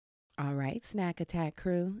All right, Snack Attack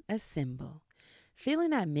crew, assemble. Feeling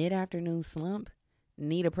that mid-afternoon slump?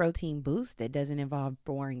 Need a protein boost that doesn't involve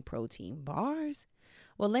boring protein bars?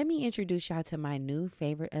 Well, let me introduce y'all to my new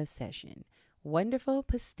favorite obsession, Wonderful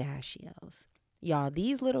Pistachios. Y'all,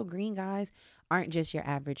 these little green guys aren't just your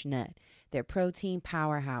average nut. They're protein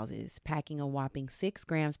powerhouses, packing a whopping 6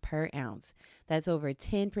 grams per ounce. That's over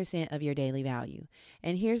 10% of your daily value.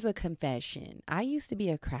 And here's a confession. I used to be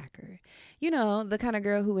a cracker. You know, the kind of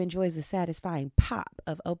girl who enjoys the satisfying pop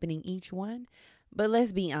of opening each one. But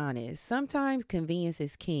let's be honest, sometimes convenience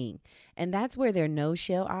is king, and that's where their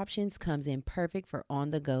no-shell options comes in perfect for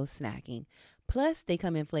on-the-go snacking. Plus, they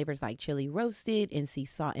come in flavors like chili roasted and sea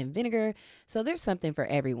salt and vinegar, so there's something for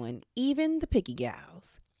everyone, even the picky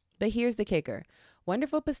gals. But here's the kicker.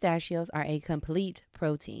 Wonderful Pistachios are a complete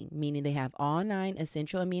protein, meaning they have all 9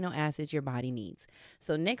 essential amino acids your body needs.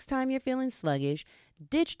 So next time you're feeling sluggish,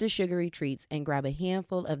 ditch the sugary treats and grab a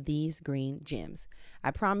handful of these green gems.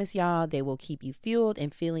 I promise y'all they will keep you fueled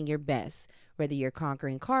and feeling your best, whether you're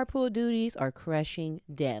conquering carpool duties or crushing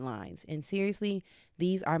deadlines. And seriously,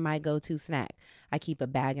 these are my go-to snack. I keep a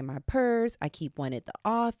bag in my purse. I keep one at the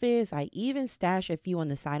office. I even stash a few on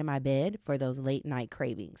the side of my bed for those late night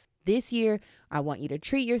cravings. This year, I want you to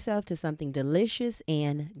treat yourself to something delicious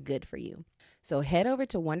and good for you. So head over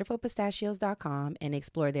to wonderfulpistachios.com and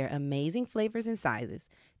explore their amazing flavors and sizes.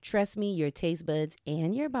 Trust me, your taste buds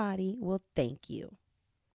and your body will thank you.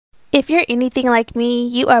 If you're anything like me,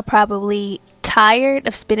 you are probably tired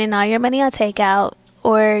of spending all your money on takeout,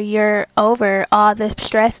 or you're over all the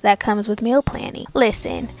stress that comes with meal planning.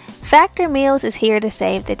 Listen, Factor Meals is here to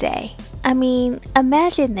save the day. I mean,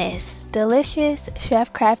 imagine this. Delicious,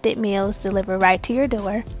 chef-crafted meals delivered right to your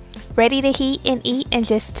door, ready to heat and eat in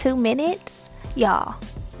just 2 minutes. Y'all,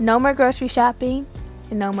 no more grocery shopping,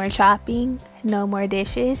 no more chopping, no more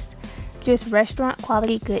dishes. Just restaurant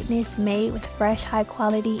quality goodness made with fresh, high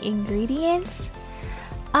quality ingredients.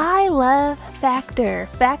 I love Factor.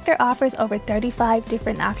 Factor offers over 35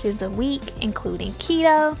 different options a week, including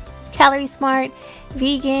keto, calorie smart,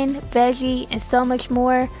 vegan, veggie, and so much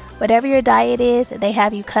more. Whatever your diet is, they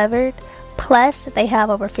have you covered. Plus, they have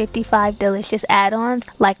over 55 delicious add-ons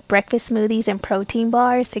like breakfast smoothies and protein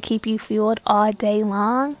bars to keep you fueled all day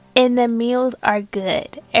long. And the meals are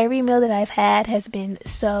good. Every meal that I've had has been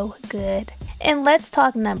so good. And let's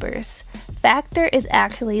talk numbers. Factor is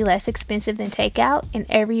actually less expensive than takeout, and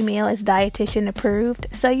every meal is dietitian approved,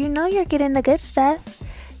 so you know you're getting the good stuff.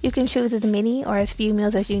 You can choose as many or as few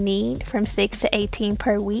meals as you need, from 6 to 18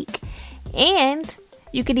 per week. And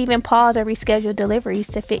you can even pause or reschedule deliveries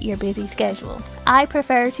to fit your busy schedule. I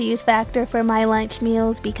prefer to use Factor for my lunch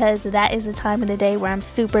meals because that is the time of the day where I'm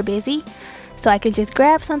super busy. So I can just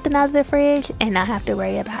grab something out of the fridge and not have to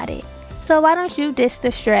worry about it. So why don't you ditch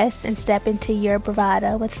the stress and step into your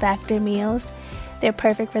bravado with Factor meals? They're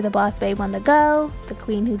perfect for the boss babe on the go, the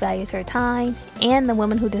queen who values her time, and the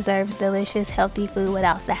woman who deserves delicious, healthy food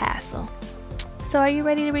without the hassle. So are you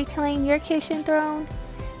ready to reclaim your kitchen throne?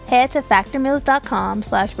 Head to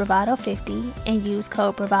factormeals.com/bravado50 and use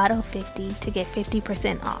code bravado50 to get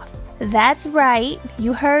 50% off. That's right,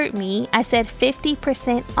 you heard me. I said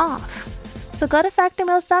 50% off. So go to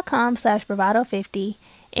factormeals.com/bravado50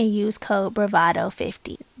 and use code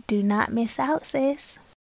bravado50. Do not miss out, sis.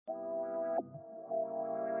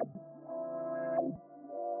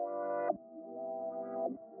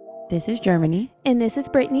 This is Germany. And this is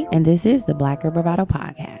Brittany. And this is the Black Girl Bravado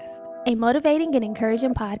Podcast. A motivating and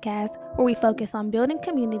encouraging podcast where we focus on building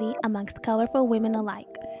community amongst colorful women alike.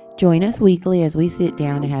 Join us weekly as we sit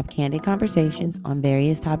down and have candid conversations on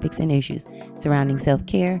various topics and issues surrounding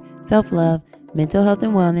self-care, self-love, mental health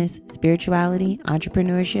and wellness, spirituality,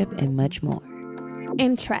 entrepreneurship, and much more.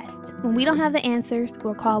 And trust, when we don't have the answers,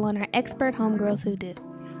 we'll call on our expert homegirls who do.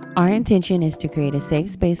 Our intention is to create a safe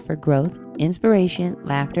space for growth, inspiration,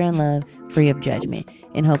 laughter, and love, free of judgment,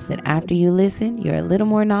 in hopes that after you listen, you're a little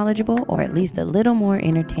more knowledgeable or at least a little more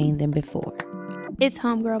entertained than before. It's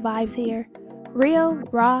homegirl vibes here. Real,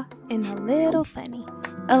 raw, and a little funny.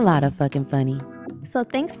 A lot of fucking funny. So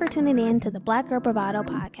thanks for tuning in to the Black Girl Bravado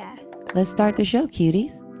Podcast. Let's start the show,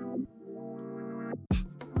 cuties.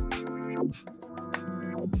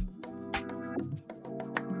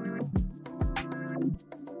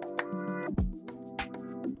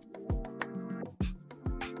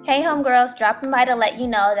 Hey homegirls, dropping by to let you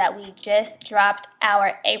know that we just dropped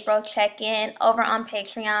our April check-in over on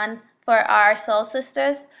Patreon for our soul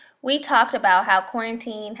sisters. We talked about how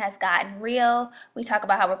quarantine has gotten real. We talk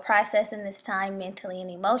about how we're processing this time mentally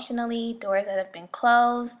and emotionally, doors that have been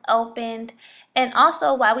closed, opened, and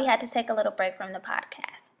also why we had to take a little break from the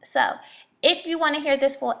podcast. So if you want to hear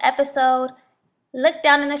this full episode, Look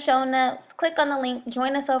down in the show notes, click on the link,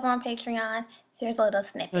 join us over on Patreon. Here's a little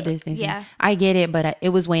snippet. Distancing. Yeah. I get it, but it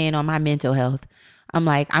was weighing on my mental health. I'm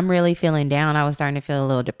like, I'm really feeling down. I was starting to feel a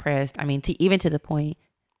little depressed. I mean, even to the point,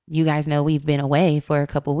 you guys know we've been away for a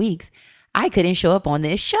couple weeks. I couldn't show up on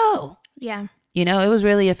this show. Yeah. You know, it was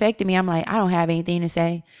really affecting me. I'm like, I don't have anything to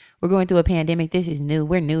say. We're going through a pandemic. This is new.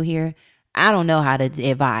 We're new here. I don't know how to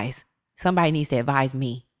advise. Somebody needs to advise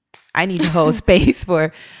me. I need to hold space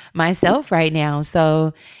for myself right now.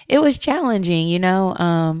 So it was challenging, you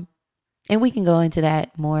know. And we can go into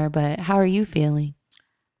that more, but how are you feeling?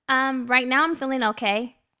 Right now I'm feeling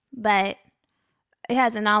okay, but it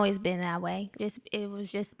hasn't always been that way. It was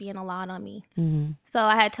just being a lot on me. Mm-hmm. So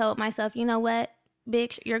I had told myself, you know what,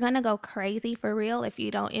 bitch, you're gonna go crazy for real if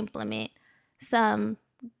you don't implement some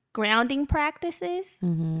grounding practices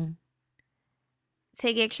Mm-hmm.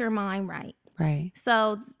 to get your mind right. Right.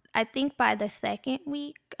 So I think by the second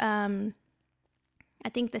week, that's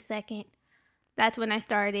when I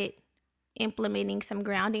started implementing some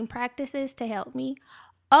grounding practices to help me.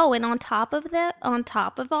 Oh, and on top of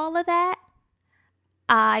all of that,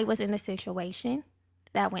 I was in a situation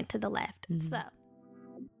that went to the left. Mm-hmm. So